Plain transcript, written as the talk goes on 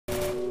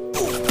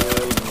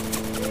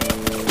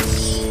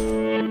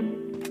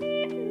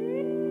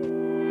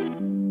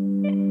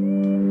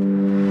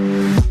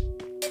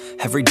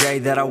Every day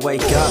that I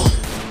wake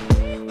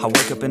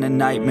up in a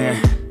nightmare.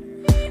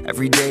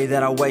 Every day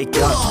that I wake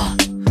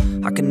up,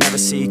 I can never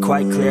see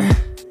quite clear.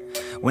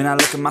 When I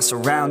look at my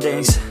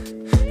surroundings,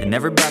 and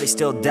everybody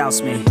still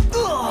doubts me,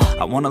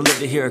 I wanna live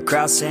to hear a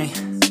crowd sing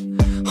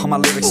all my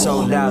lyrics so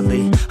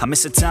loudly. I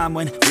miss a time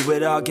when we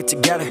would all get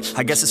together.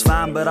 I guess it's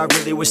fine, but I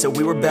really wish that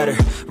we were better.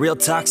 Real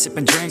talk,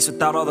 sipping drinks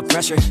without all the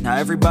pressure. Now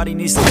everybody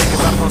needs to think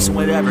about posting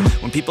whatever.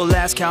 When people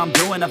ask how I'm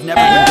doing, I've never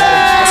been better.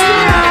 That's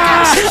really not a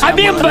conversation I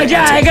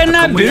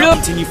wanna we all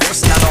continue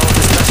forcing out all of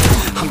this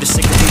pressure. I'm just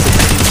sick of these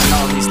opinions and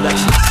all these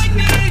lectures. I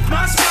need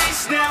my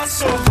space now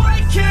so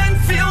I can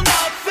feel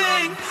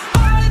nothing.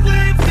 I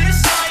live this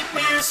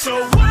nightmare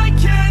so I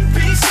can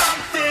be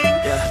something.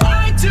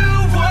 I do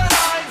what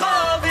I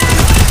love and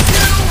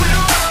you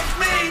will love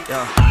me.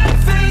 I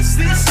face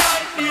this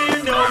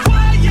nightmare, no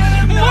I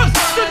am not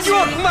running.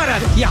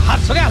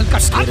 I'm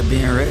scared of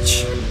being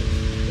rich,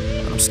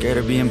 but I'm scared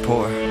of being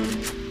poor.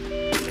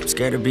 I'm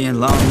scared of being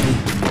lonely,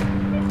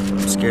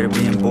 I'm scared of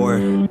being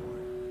bored.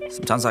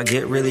 Sometimes I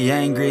get really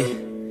angry,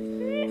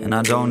 and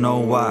I don't know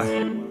why.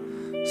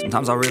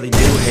 Sometimes I really do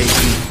hate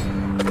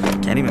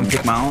me, can't even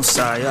pick my own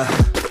side,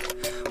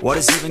 What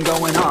is even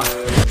going on?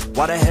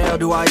 Why the hell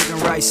do I even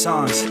write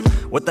songs?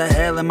 What the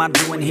hell am I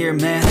doing here,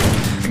 man?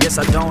 I guess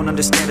I don't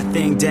understand a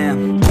thing,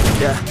 damn.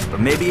 But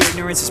maybe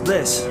ignorance is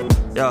bliss.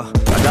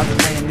 I'd rather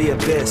lay in the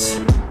abyss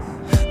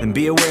than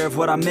be aware of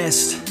what I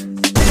missed,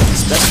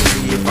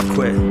 especially if I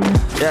quit.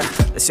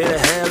 They say the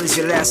hell is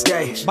your last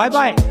day.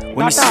 Bye-bye.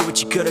 When you see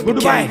what you could have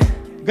became,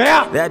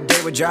 that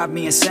day would drive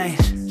me insane.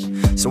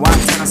 So I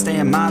intend on staying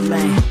in my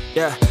lane.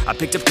 I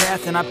picked a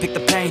path and I picked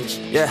the pain.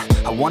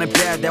 I want it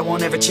bad, that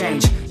won't ever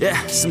change.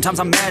 Sometimes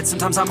I'm mad,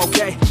 sometimes I'm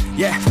okay.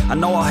 I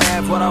know I'll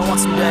have what I want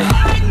someday.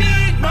 I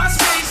need my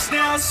space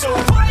now so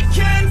I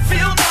can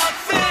feel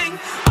nothing.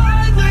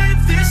 I live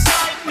this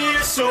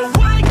nightmare so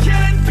I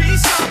can be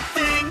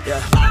something.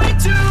 I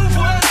do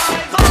what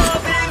I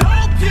love and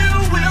hope you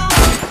will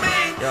love me.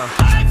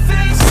 I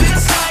face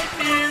this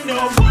nightmare, no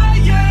I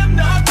am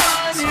not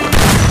running.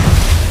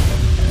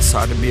 It's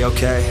hard to be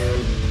okay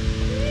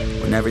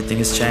when everything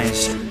has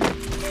changed.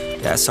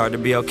 It's hard to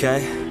be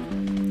okay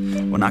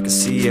when I can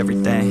see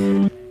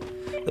everything.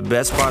 The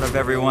best part of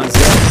everyone's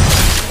day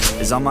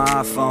is on my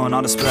iPhone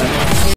on display.